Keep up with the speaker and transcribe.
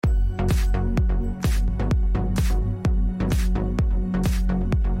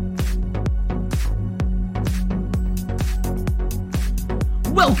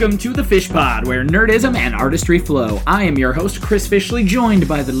Welcome to the Fish Pod, where nerdism and artistry flow. I am your host, Chris Fishley, joined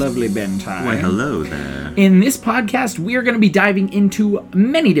by the lovely Ben Ty. Why, hello there. In this podcast, we are going to be diving into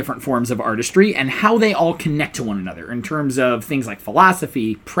many different forms of artistry and how they all connect to one another in terms of things like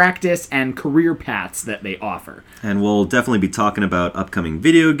philosophy, practice, and career paths that they offer. And we'll definitely be talking about upcoming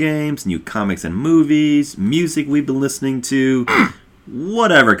video games, new comics and movies, music we've been listening to,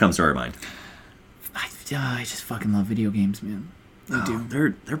 whatever comes to our mind. I just fucking love video games, man. I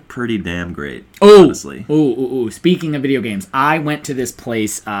do. They're pretty damn great, honestly. Speaking of video games, I went to this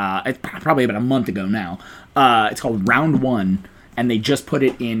place, it's probably about a month ago now. It's called Round One, and they just put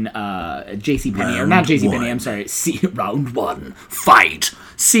it in JCPenney, or not JCPenney, I'm sorry, Round One, fight!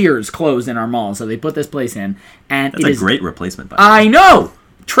 Sears closed in our mall, so they put this place in, and That's a great replacement, by the way. I know!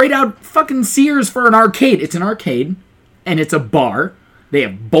 Trade out fucking Sears for an arcade. It's an arcade, and it's a bar. They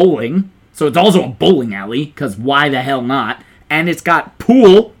have bowling, so it's also a bowling alley, because why the hell not? And it's got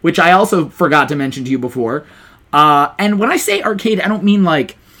pool, which I also forgot to mention to you before. And when I say arcade, I don't mean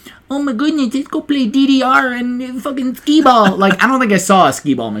like, oh my goodness, let's go play DDR and fucking skee-ball. Like, I don't think I saw a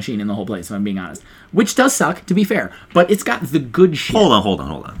skee-ball machine in the whole place, if I'm being honest. Which does suck, to be fair. But it's got the good shit. Hold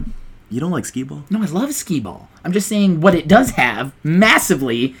on. You don't like skee-ball? No, I love skee-ball. I'm just saying what it does have,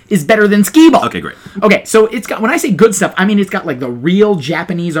 massively, is better than skee-ball. Okay, great. Okay, so it's got, when I say good stuff, I mean it's got like the real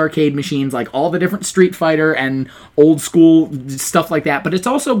Japanese arcade machines, like all the different Street Fighter and old school stuff like that. But it's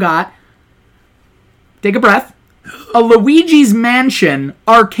also got, take a breath, a Luigi's Mansion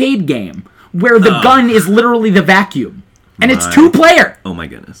arcade game where the gun is literally the vacuum. And it's 2-player. Oh my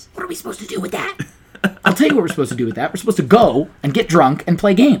goodness. What are we supposed to do with that? I'll tell you what we're supposed to do with that. We're supposed to go and get drunk and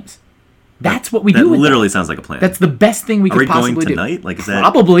play games. That's what we do with That literally sounds like a plan. That's the best thing we could possibly do. Are we going tonight? Like, is that...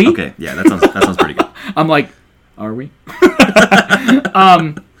 Probably. Okay, yeah, that sounds pretty good. I'm like, are we?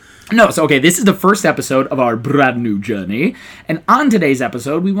 No, so okay, this is the first episode of our brand new journey. And on today's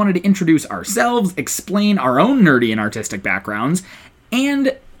episode, we wanted to introduce ourselves, explain our own nerdy and artistic backgrounds,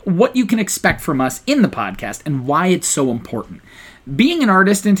 and what you can expect from us in the podcast and why it's so important. Being an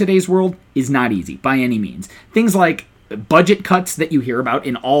artist in today's world is not easy by any means. Things like budget cuts that you hear about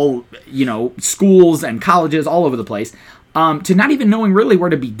in all, schools and colleges all over the place, to not even knowing really where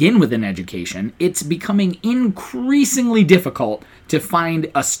to begin with an education, it's becoming increasingly difficult to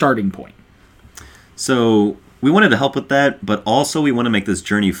find a starting point. So we wanted to help with that, but also we want to make this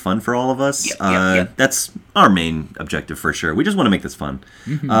journey fun for all of us. Yep. That's our main objective for sure. We just want to make this fun.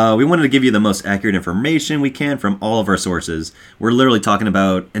 Mm-hmm. We wanted to give you the most accurate information we can from all of our sources. We're literally talking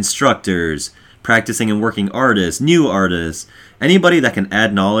about instructors, practicing and working artists, new artists, anybody that can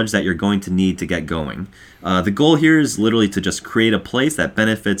add knowledge that you're going to need to get going. The goal here is literally to just create a place that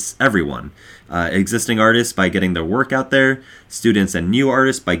benefits everyone. Existing artists by getting their work out there, students and new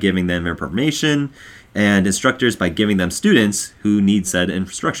artists by giving them information, and instructors by giving them students who need said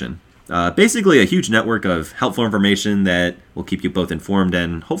instruction. Basically a huge network of helpful information that will keep you both informed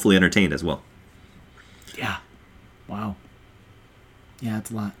and hopefully entertained as well. Yeah. Wow. Yeah, it's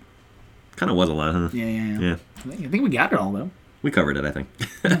a lot. Kind of was a lot, huh? Yeah. I think we got it all, though. We covered it, I think.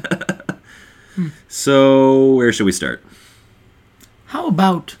 So, where should we start? How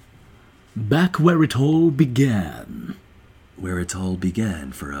about back where it all began? Where it all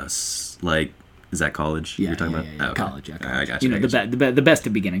began for us. Like, is that college you're talking about? Yeah. Oh, okay. College, yeah. College. I got you. The best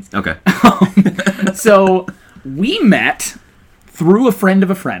of beginnings. Okay. So, we met through a friend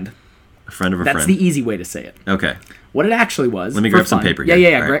of a friend. A friend of a friend. That's the easy way to say it. Okay. What it actually was. Let me grab some paper here.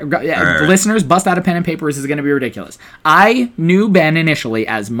 Yeah. Right. Listeners, bust out a pen and paper. This is going to be ridiculous. I knew Ben initially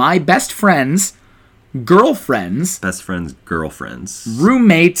as my best friend's girlfriend's. Best friend's girlfriend's.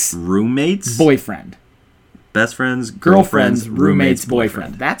 Roommate's. Boyfriend. Best friend's girlfriend's roommate's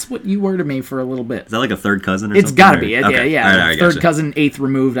boyfriend. That's what you were to me for a little bit. Is that like a third cousin or something? It's got to be. Okay. Yeah. Right, third cousin, eighth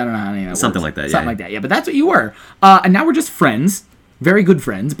removed. I don't know how many. Something like that. Something like that. Yeah, but that's what you were. And now we're just friends. Very good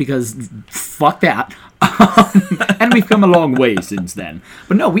friends, because fuck that. And we've come a long way since then.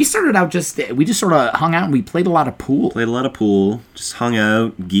 But no, we started out we just sort of hung out and we played a lot of pool. Just hung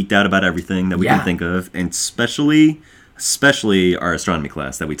out, geeked out about everything that we can think of. And especially our astronomy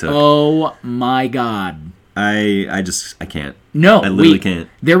class that we took. Oh my God. I can't. No. I literally can't.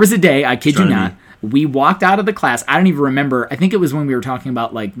 There was a day, I kid astronomy. you not, we walked out of the class. I don't even remember. I think it was when we were talking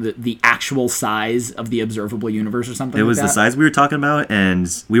about like the actual size of the observable universe or something. It was like that. The size we were talking about, and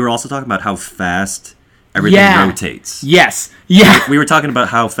we were also talking about how fast everything rotates. Yes. Yeah. We were talking about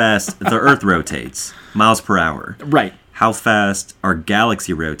how fast the Earth rotates, miles per hour. Right. How fast our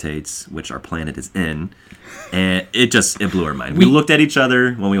galaxy rotates, which our planet is in, and it blew our mind. We looked at each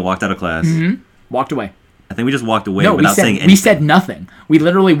other when we walked out of class. Mm-hmm. Walked away. I think we just walked away No, without saying anything. We said nothing. We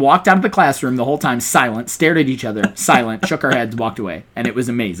literally walked out of the classroom the whole time, silent, stared at each other, silent, shook our heads, walked away, and it was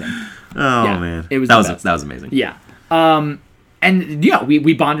amazing. Oh man, it was that was amazing. Yeah. And yeah,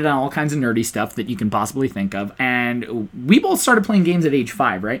 we bonded on all kinds of nerdy stuff that you can possibly think of, and we both started playing games at age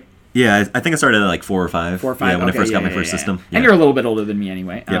 5, right? Yeah, I think I started at like 4 or 5. 4 or 5. Yeah, when I first got my first system. Yeah. And you're a little bit older than me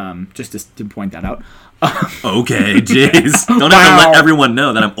anyway. Yep. Just to point that out. Okay, jeez. Don't have to let everyone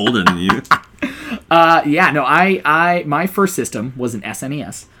know that I'm older than you. My first system was an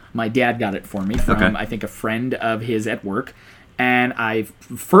SNES. My dad got it for me from I think a friend of his at work. And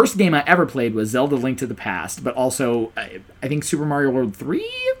first game I ever played was Zelda: Link to the Past, but also I think Super Mario World 3,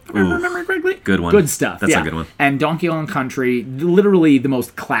 if I remember correctly. Good one. Good stuff. That's a good one. And Donkey Kong Country, literally the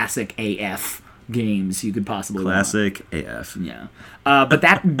most classic AF games you could possibly Classic AF. Yeah. But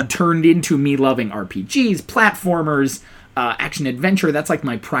that turned into me loving RPGs, platformers, action adventure. That's like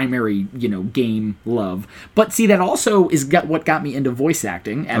my primary, game love. But see, that also is what got me into voice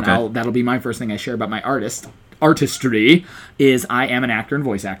acting, and that'll be my first thing I share about my artistry, is I am an actor and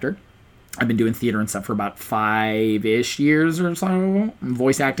voice actor. I've been doing theater and stuff for about 5-ish years or so.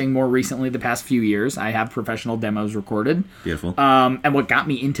 Voice acting more recently, the past few years. I have professional demos recorded. Beautiful. And what got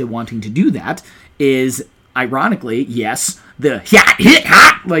me into wanting to do that is, ironically, yes, the hit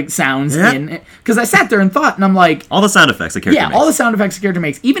like sounds in, because I sat there and thought, and I'm like, all the sound effects a character makes. All the sound effects a character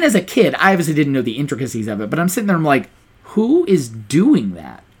makes. Even as a kid, I obviously didn't know the intricacies of it, but I'm sitting there and I'm like, who is doing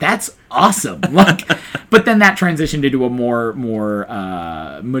that? That's awesome. But then that transitioned into a more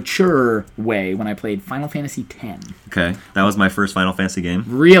mature way when I played Final Fantasy X. Okay, that was my first Final Fantasy game.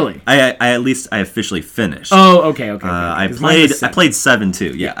 Really? I officially finished. Oh, okay. I played 7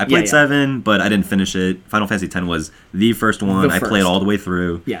 too. Yeah, I played 7, but I didn't finish it. Final Fantasy X was the first one. I played all the way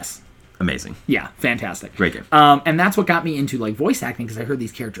through. Yes. Amazing. Yeah, fantastic. Great game. And that's what got me into like voice acting, because I heard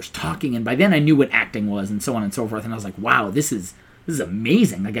these characters talking, and by then I knew what acting was, and so on and so forth. And I was like, wow, this is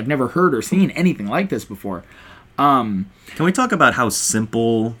amazing. Like, I've never heard or seen anything like this before. Can we talk about how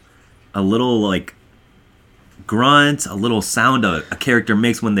simple a little like grunt, a little sound a character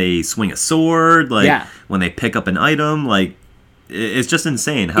makes when they swing a sword, like when they pick up an item? Like, it's just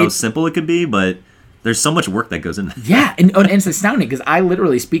insane how simple it could be, but there's so much work that goes into that. Yeah, and it's astounding, because I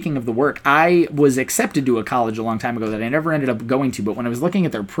literally, speaking of the work, I was accepted to a college a long time ago that I never ended up going to, but when I was looking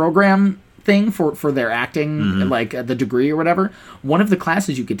at their program thing for their acting, like the degree or whatever, one of the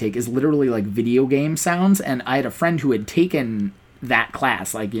classes you could take is literally like video game sounds, and I had a friend who had taken that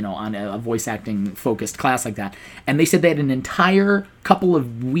class, like, on a voice acting focused class like that, and they said they had an entire couple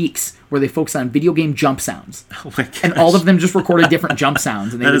of weeks where they focused on video game jump sounds. Oh my gosh. And all of them just recorded different jump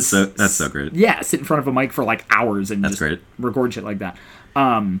sounds, and that's so great. Yeah, sit in front of a mic for like hours and record shit like that.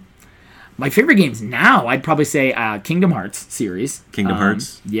 My favorite games now, I'd probably say Kingdom Hearts series. Kingdom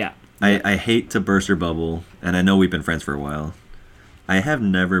Hearts? Yeah. I hate to burst your bubble, and I know we've been friends for a while. I have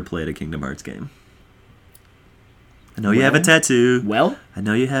never played a Kingdom Hearts game. I know you have a tattoo. Well, I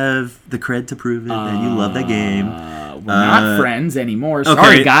know you have the cred to prove it that you love that game. We're not friends anymore.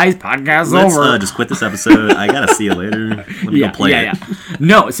 Sorry, guys. Podcast's over. Let's just quit this episode. I gotta see you later. Let me go play it.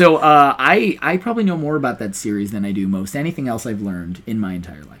 No, so I probably know more about that series than I do most anything else I've learned in my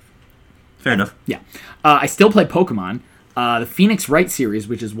entire life. Fair enough. Yeah. I still play Pokemon. The Phoenix Wright series,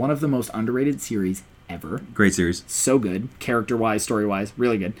 which is one of the most underrated series ever. Great series. So good. Character-wise, story-wise,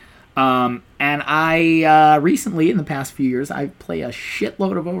 really good. And I recently, in the past few years, I play a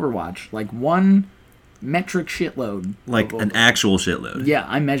shitload of Overwatch. Like one metric shitload. Like an actual shitload? Yeah,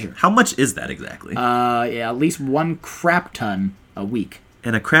 I measure. How much is that exactly? At least 1 crap ton a week.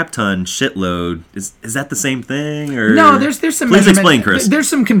 And a crap ton shitload, is that the same thing? Or no, there's some. Please explain, Chris. There's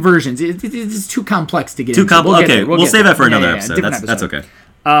some conversions. It's too complex to get into. Okay, we'll save that for another episode. That's okay.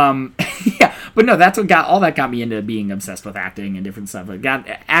 Yeah, but no, that's what got me into being obsessed with acting and different stuff.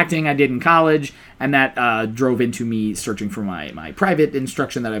 Acting I did in college, and that drove into me searching for my private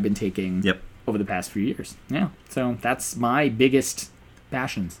instruction that I've been taking over the past few years. Yeah, so that's my biggest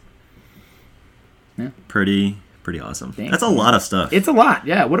passions. Yeah. Pretty awesome. Thanks, that's a lot of stuff. It's a lot,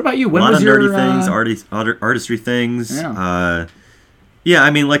 yeah. What about you? When a lot of nerdy things, artistry things. Yeah. Yeah,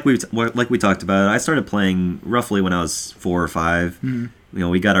 I mean, like we talked about, I started playing roughly when I was 4 or 5. Mm-hmm.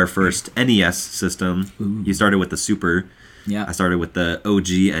 We got our first NES system. Ooh. You started with the Super. Yeah. I started with the OG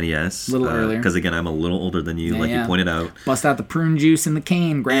NES. A little earlier. Because, again, I'm a little older than you, you pointed out. Bust out the prune juice and the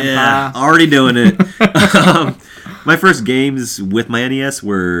cane, Grandpa. Yeah, already doing it. My first games with my NES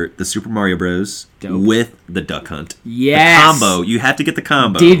were the Super Mario Bros. Dope. With the Duck Hunt. Yes. The combo. You have to get the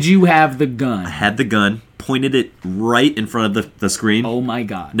combo. Did you have the gun? I had the gun. Pointed it right in front of the screen. Oh, my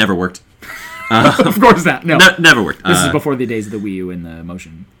God. Never worked. Of course not. No. Never worked. This is before the days of the Wii U and the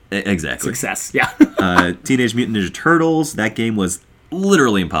motion. Exactly. Success, yeah. Teenage Mutant Ninja Turtles. That game was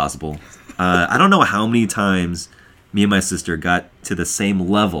literally impossible. I don't know how many times me and my sister got to the same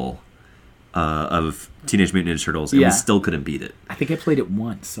level of Teenage Mutant Ninja Turtles, and we still couldn't beat it. I think I played it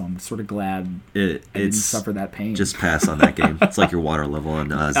once, so I'm sort of glad I didn't suffer that pain. Just pass on that game. It's like your water level on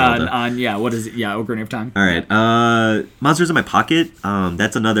Zelda. What is it? Yeah, Ocarina of Time. All right. Monsters in My Pocket.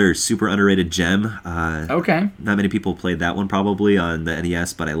 That's another super underrated gem. Okay. Not many people played that one probably on the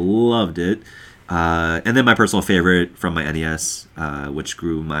NES, but I loved it. And then my personal favorite from my NES, which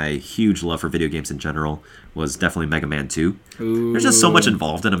grew my huge love for video games in general, was definitely Mega Man 2. Ooh. There's just so much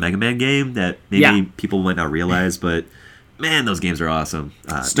involved in a Mega Man game that maybe people might not realize, but man, those games are awesome.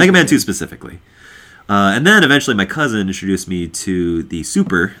 Mega Man 2 specifically. And then eventually my cousin introduced me to the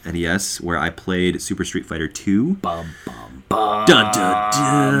Super NES, where I played Super Street Fighter 2. Bum, bum, bum. Dun, dun,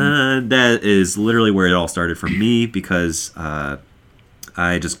 dun. That is literally where it all started for me, because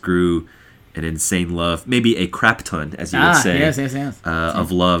I just grew an insane love, maybe a crap ton, as you would say, yes.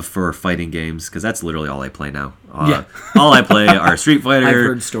 of love for fighting games, because that's literally all I play now. All I play are Street Fighter, I've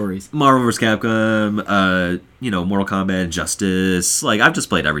heard stories, Marvel vs. Capcom, Mortal Kombat, Justice. Like, I've just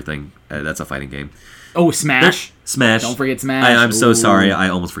played everything that's a fighting game. Oh, Smash. Smash. Don't forget Smash. I'm so sorry. I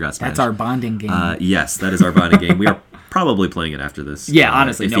almost forgot Smash. That's our bonding game. Yes, that is our bonding game. We are probably playing it after this. Yeah,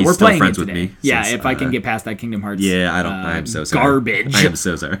 honestly, if no, he's we're still playing friends it today. with me. Yeah, since, if I can get past that Kingdom Hearts. Yeah, I'm so sorry. Garbage. I am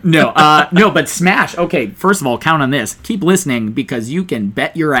so sorry. No, but Smash. Okay, first of all, count on this. Keep listening, because you can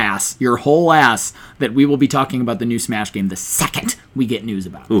bet your ass, your whole ass, that we will be talking about the new Smash game the second we get news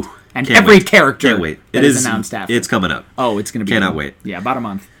about it. Ooh, and every character can't wait. that is announced after. It's coming up. Oh, it's going to be. Cannot wait. Yeah, about a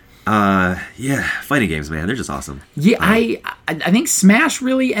month. Yeah, fighting games, man, they're just awesome. Yeah, I think Smash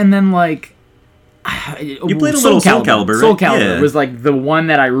really, and then like you played a little Soul Calibur, right? Soul Calibur was like the one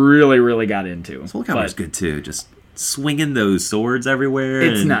that I really got into. Soul Calibur's good too. Just swinging those swords everywhere.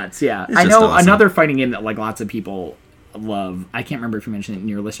 It's nuts. Yeah, I know awesome. Another fighting game that like lots of people love. I can't remember if you mentioned it in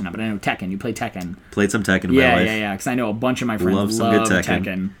your list or not, but I know Tekken. You play Tekken. Played some Tekken in my life. Yeah. Because I know a bunch of my friends love some good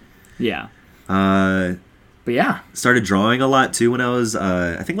Tekken. Yeah. But yeah. Started drawing a lot too when I was,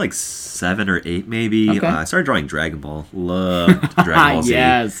 I think like 7 or 8 maybe. Okay. I started drawing Dragon Ball. Loved Dragon Ball Z.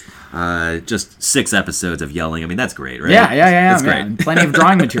 Yes. Just 6 episodes of yelling. I mean, that's great, right? Yeah. That's great. And plenty of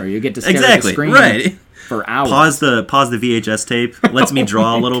drawing material. You get to stare at the screen right. for hours. Pause the VHS tape. Lets me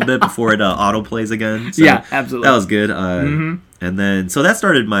draw a little bit before it auto plays again. So yeah, absolutely. That was good. And then, so that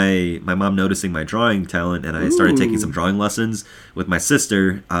started my mom noticing my drawing talent, and I started taking some drawing lessons with my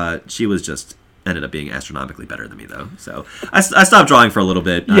sister. She was just ended up being astronomically better than me, though. So I stopped drawing for a little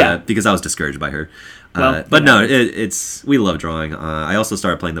bit because I was discouraged by her. But no, we love drawing. I also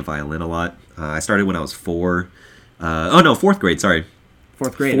started playing the violin a lot. I started when I was 4. 4th grade, sorry.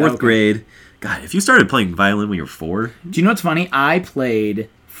 4th grade. 4th grade. God, if you started playing violin when you were 4. Do you know what's funny? I played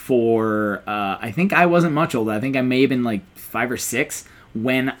for, I think I wasn't much older. I think I may have been like 5 or 6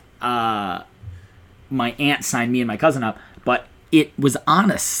 when my aunt signed me and my cousin up. But it was on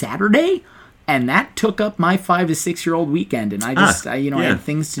a Saturday, and that took up my 5 to 6 year old weekend, and I just I had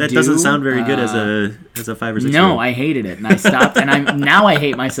things to do. That doesn't sound very good as a 5 or 6 year old. No, I hated it, and I stopped, and now I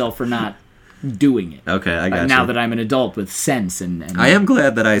hate myself for not doing it. Okay, I got you. Now that I'm an adult with sense and I am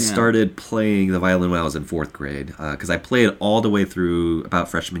glad that I started playing the violin when I was in 4th grade, because I played all the way through about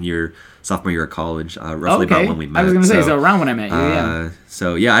freshman year, sophomore year of college, roughly about when we met. I was going to say, so around when I met you, yeah.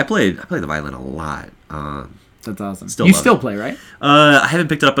 So yeah, I played the violin a lot. That's awesome. You still play, right? I haven't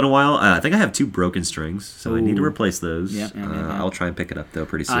picked it up in a while. I think I have 2 broken strings, so I need to replace those. Yeah. I'll try and pick it up, though,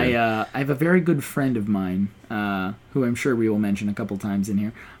 pretty soon. I have a very good friend of mine, who I'm sure we will mention a couple times in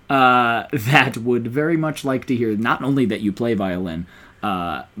here, that would very much like to hear not only that you play violin,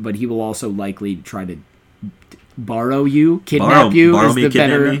 but he will also likely try to borrow you, kidnap you. Borrow is me, the kidnap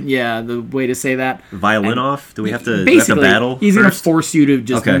better, me? Yeah, the way to say that. Violin off? Do we have to basically, battle? He's going to force you to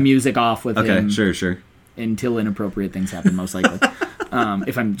just music off with him. Okay, sure. Until inappropriate things happen, most likely.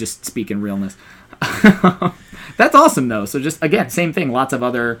 If I'm just speaking realness. That's awesome, though. So just, again, same thing. Lots of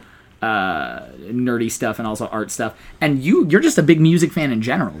other nerdy stuff and also art stuff. And you're just a big music fan in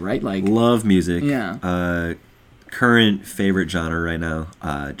general, right? Like, love music. Yeah. Current favorite genre right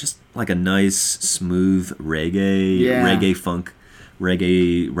now. Just like a nice, smooth reggae funk,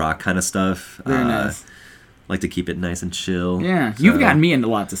 reggae rock kind of stuff. Very nice. Like to keep it nice and chill. Yeah, so, you've gotten me into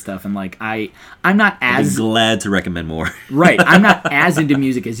lots of stuff, and like I'm not as glad to recommend more. Right, I'm not as into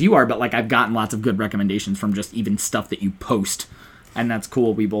music as you are, but like I've gotten lots of good recommendations from just even stuff that you post, and that's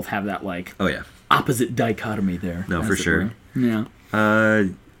cool. We both have that like opposite dichotomy there. No, for sure. Yeah.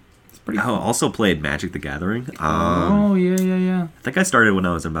 It's pretty cool. Also played Magic the Gathering. Yeah. I think I started when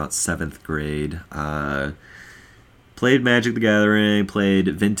I was in about 7th grade. Played Magic the Gathering, played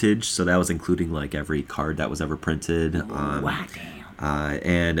Vintage, so that was including like every card that was ever printed. Wow, damn.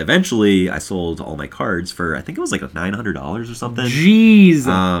 And eventually I sold all my cards for, I think it was like $900 or something. Jeez.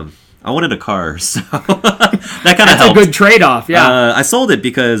 I wanted a car, so that kind of helped. That's a good trade-off, yeah. I sold it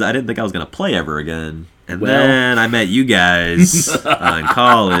because I didn't think I was going to play ever again. And then I met you guys in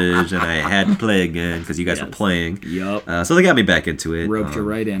college, and I had to play again because you guys were playing. Yep. So they got me back into it. Roped you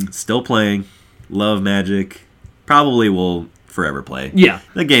right in. Still playing. Love Magic. Probably will forever play. Yeah.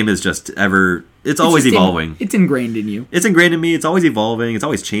 The game is just ever... It's always evolving. It's ingrained in you. It's ingrained in me. It's always evolving. It's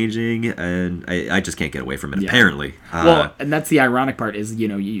always changing, and I just can't get away from it. Apparently. Well, and that's the ironic part is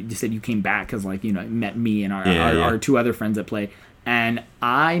you said you came back because met me and our 2 other friends that play, and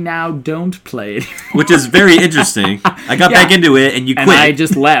I now don't play it, which is very interesting. I got back into it, and you quit. And I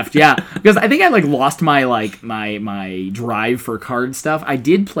just left. Yeah, because I think I lost my my drive for card stuff. I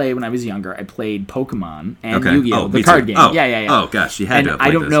did play when I was younger. I played Pokemon and Yu-Gi-Oh, the card game. Oh. Yeah. Oh gosh, you had to. And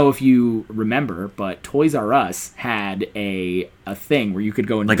I don't know if you remember, but Toys R Us had a thing where you could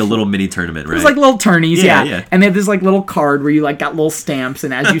go and like a little mini tournament, right? It was like little tourneys, yeah. And they had this little card where you got little stamps,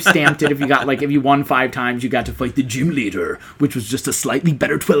 and as you stamped it, if you won 5 times, you got to fight the gym leader, which was just a slightly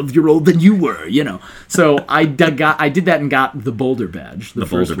better 12-year-old than you were, So I did that and got the Boulder badge. The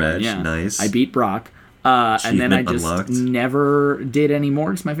first Boulder badge, yeah. nice. I beat Brock, and then I just never did any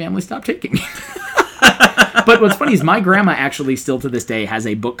more because my family stopped taking me. But what's funny is my grandma actually still to this day has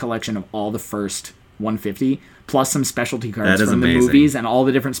a book collection of all the first 150 plus some specialty cards from the movies and all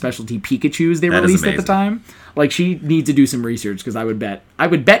the different specialty Pikachus they released at the time. She needs to do some research because I would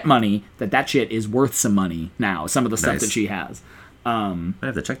bet money that shit is worth some money now. Some of the stuff that she has. I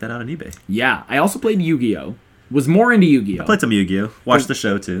have to check that out on eBay. Yeah, I also played Yu-Gi-Oh. Was more into Yu-Gi-Oh. I played some Yu-Gi-Oh. Watched the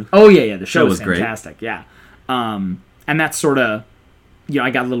show too. Oh yeah, the show was great. fantastic. Yeah, and that's sort of.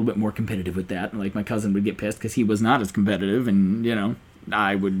 I got a little bit more competitive with that. My cousin would get pissed because he was not as competitive, and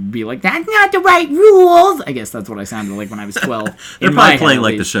I would be like, "That's not the right rules." I guess that's what I sounded like when I was 12. They're probably playing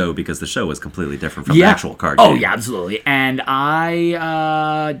like the show because the show was completely different from the actual card game. Oh yeah, absolutely. And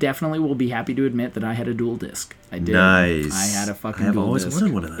I definitely will be happy to admit that I had a dual disc. I did. Nice. I had a fucking I've dual always disc.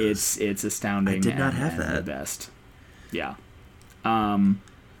 wanted one of those. It's astounding. I did not have that. The best. Yeah.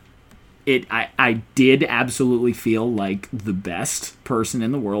 I did absolutely feel like the best person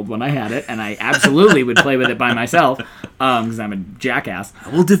in the world when I had it, and I absolutely would play with it by myself because I'm a jackass. I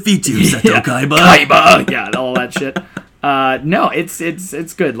will defeat you, Seto Kaiba. Kaiba, yeah, all that shit. No,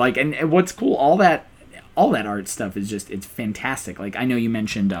 it's good. And what's cool, all that art stuff is just it's fantastic. I know you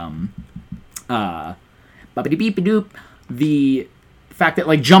mentioned the fact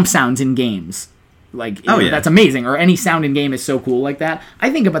that jump sounds in games. That's amazing. Or any sound in game is so cool like that. I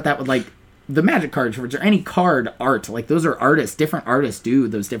think about that with the Magic cards or any card art. Those are artists. Different artists do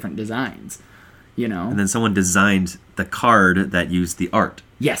those different designs. And then someone designed the card that used the art.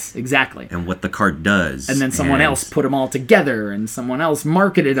 Yes, exactly. And what the card does. And then someone else put them all together, and someone else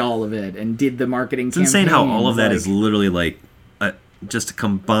marketed all of it and did the marketing. It's insane how all of that is literally just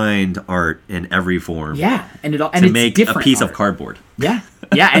combined art in every form. Yeah, and to it's make a piece of cardboard. Yeah,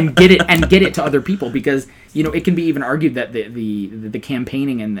 and get it to other people because it can be even argued that the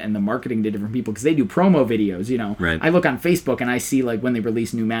campaigning and the marketing to different people because they do promo videos. Right. I look on Facebook and I see when they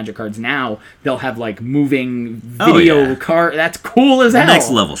release new Magic cards now they'll have moving video card. That's cool as hell. Next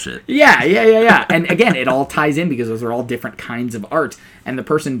level shit. Yeah. And again, it all ties in because those are all different kinds of art, and the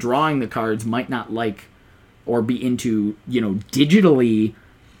person drawing the cards might not like or be into digitally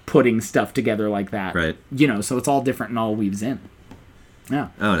putting stuff together like that. Right. So it's all different and all weaves in. Yeah.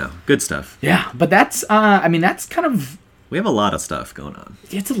 Oh no, good stuff. Yeah, but that's that's kind of. We have a lot of stuff going on.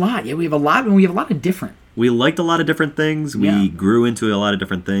 It's a lot. Yeah, we have a lot, and we have a lot of different. We liked a lot of different things. We grew into a lot of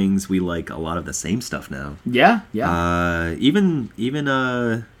different things. We like a lot of the same stuff now. Yeah. Even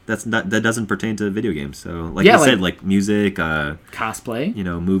that doesn't pertain to video games. So you said, music, cosplay,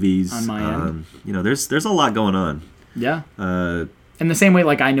 movies. On my end. There's a lot going on. Yeah. In the same way,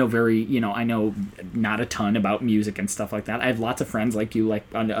 I know I know not a ton about music and stuff like that. I have lots of friends like you,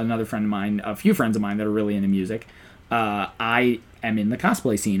 another friend of mine, a few friends of mine that are really into music. I am in the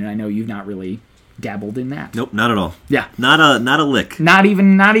cosplay scene, and I know you've not really dabbled in that. Nope, not at all. Yeah, not a lick. Not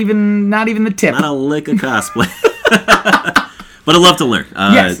even the tip. Not a lick of cosplay. But I love to learn.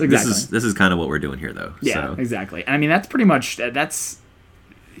 Yes, exactly. This is kind of what we're doing here, though. Yeah, exactly. And that's pretty much that's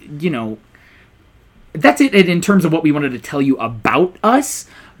it in terms of what we wanted to tell you about us.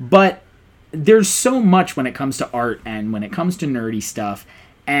 But there's so much when it comes to art and when it comes to nerdy stuff.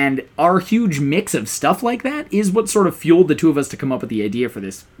 And our huge mix of stuff like that is what sort of fueled the two of us to come up with the idea for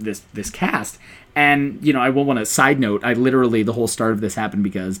this cast. And, you know, I will want to side note, the whole start of this happened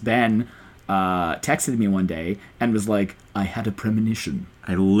because Ben texted me one day and was like, I had a premonition.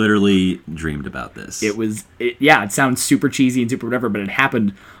 I literally dreamed about this. It sounds super cheesy and super whatever, but it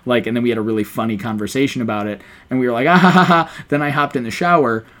happened, like, and then we had a really funny conversation about it, and we were like, ah ha ha ha. Then I hopped in the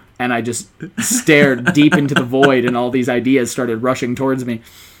shower, and I just stared deep into the void, and all these ideas started rushing towards me.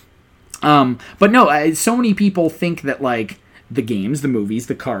 But no, so many people think that, like, the games, the movies,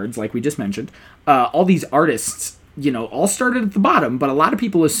 the cards, like we just mentioned, all these artists, you know, all started at the bottom, but a lot of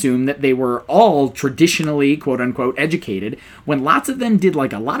people assume that they were all traditionally, quote-unquote, educated, when lots of them did,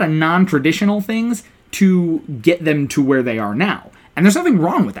 like, a lot of non-traditional things to get them to where they are now. And there's nothing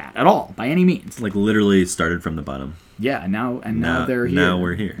wrong with that at all, by any means. Like, literally started from the bottom. Yeah, now they're here. Now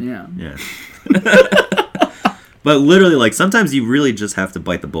we're here. Yeah. But literally, like, sometimes you really just have to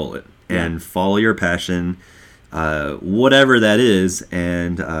bite the bullet and follow your passion, whatever that is.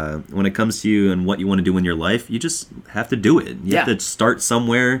 And when it comes to you and what you want to do in your life, you just have to do it. You have to start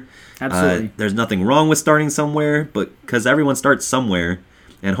somewhere. Absolutely. There's nothing wrong with starting somewhere, but because everyone starts somewhere,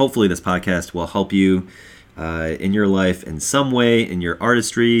 and hopefully this podcast will help you in your life in some way, in your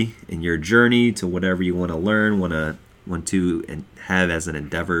artistry, in your journey to whatever you want to learn, want to and have as an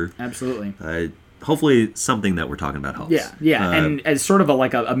endeavor. Absolutely. Hopefully something that we're talking about helps. Yeah. And as sort of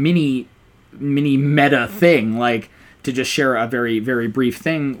a mini meta thing, like, to just share a very, very brief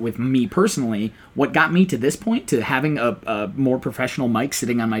thing with me personally, what got me to this point, to having a more professional mic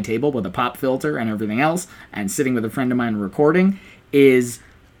sitting on my table with a pop filter and everything else, and sitting with a friend of mine recording, is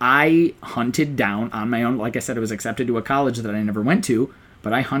I hunted down on my own. Like I said, I was accepted to a college that I never went to,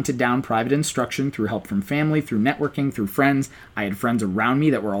 but I hunted down private instruction through help from family, through networking, through friends. I had friends around me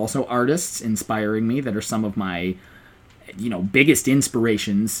that were also artists inspiring me, that are some of my, you know, biggest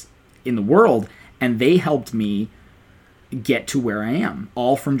inspirations in the world, and they helped me get to where I am,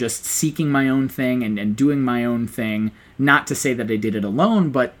 all from just seeking my own thing and doing my own thing. Not to say that I did it alone,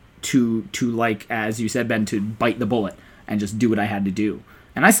 but to like, as you said, Ben, to bite the bullet and just do what I had to do.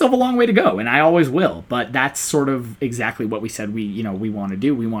 And I still have a long way to go, and I always will, but that's sort of exactly what we said we want to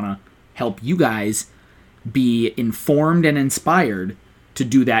do. We want to help you guys be informed and inspired to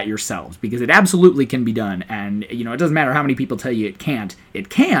do that yourselves, because it absolutely can be done. And, you know, it doesn't matter how many people tell you it can't. It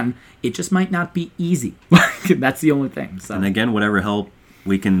can. It just might not be easy. That's the only thing. So. And again, whatever help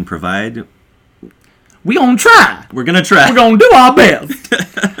we can provide, we gonna try. We're gonna try. We're gonna do our best.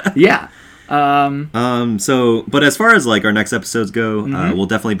 Yeah. But as far as, like, our next episodes go, we'll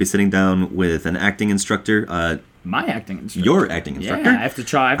definitely be sitting down with an acting instructor. My acting instructor. Your acting instructor. Yeah, I have to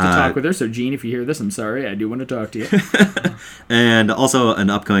talk with her. So, Gene, if you hear this, I'm sorry. I do want to talk to you. And also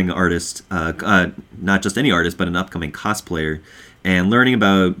an upcoming artist, not just any artist, but an upcoming cosplayer, and learning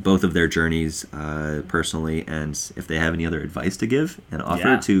about both of their journeys personally, and if they have any other advice to give and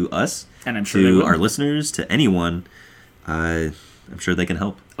offer to us, and I'm sure to our listeners, to anyone. I'm sure they can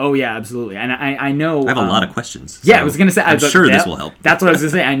help. Oh, yeah, absolutely. And I know... I have a lot of questions. Yeah, I was going to say... I'm sure this will help. That's what I was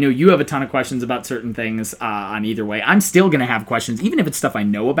going to say. I know you have a ton of questions about certain things on either way. I'm still going to have questions, even if it's stuff I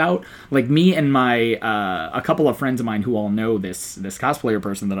know about. Like, me and my... a couple of friends of mine who all know this cosplayer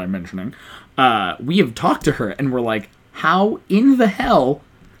person that I'm mentioning, we have talked to her, and we're like, how in the hell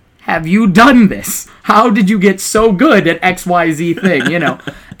have you done this? How did you get so good at XYZ thing, you know?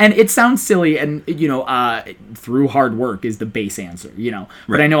 And it sounds silly, and, you know, through hard work is the base answer, you know?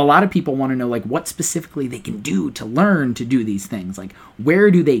 But right. I know a lot of people want to know, like, what specifically they can do to learn to do these things. Like, where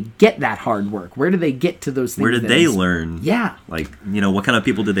do they get that hard work? Where do they get to those things? Where did they learn? Yeah. Like, you know, what kind of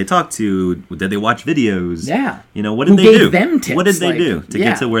people did they talk to? Did they watch videos? Yeah. You know, what did they do? Who gave them tips? What did they do to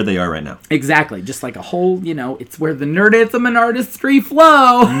get to where they are right now? Exactly. Just like a whole, you know, it's where the nerdism and artistry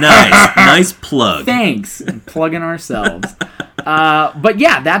flow. Nice. Nice plug. Thanks. Plugging ourselves. But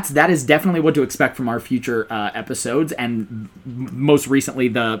yeah, that is definitely what to expect from our future episodes, and most recently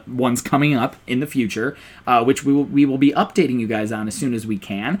the ones coming up in the future, which we will be updating you guys on as soon as we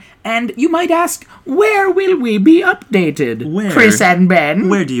can. And you might ask, where will we be updated? Where? Chris and Ben.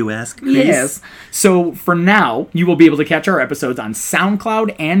 Where do you ask, Chris? Yes. So for now, you will be able to catch our episodes on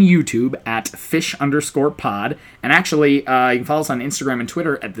SoundCloud and YouTube at fish_pod. And actually, you can follow us on Instagram and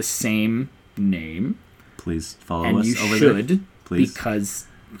Twitter at the same name. Please follow and us you over should, there. Please. Because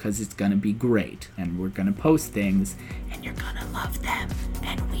it's going to be great. And we're going to post things. And you're going to love them.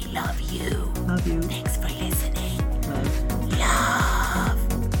 And we love you. Love you. Thanks for listening.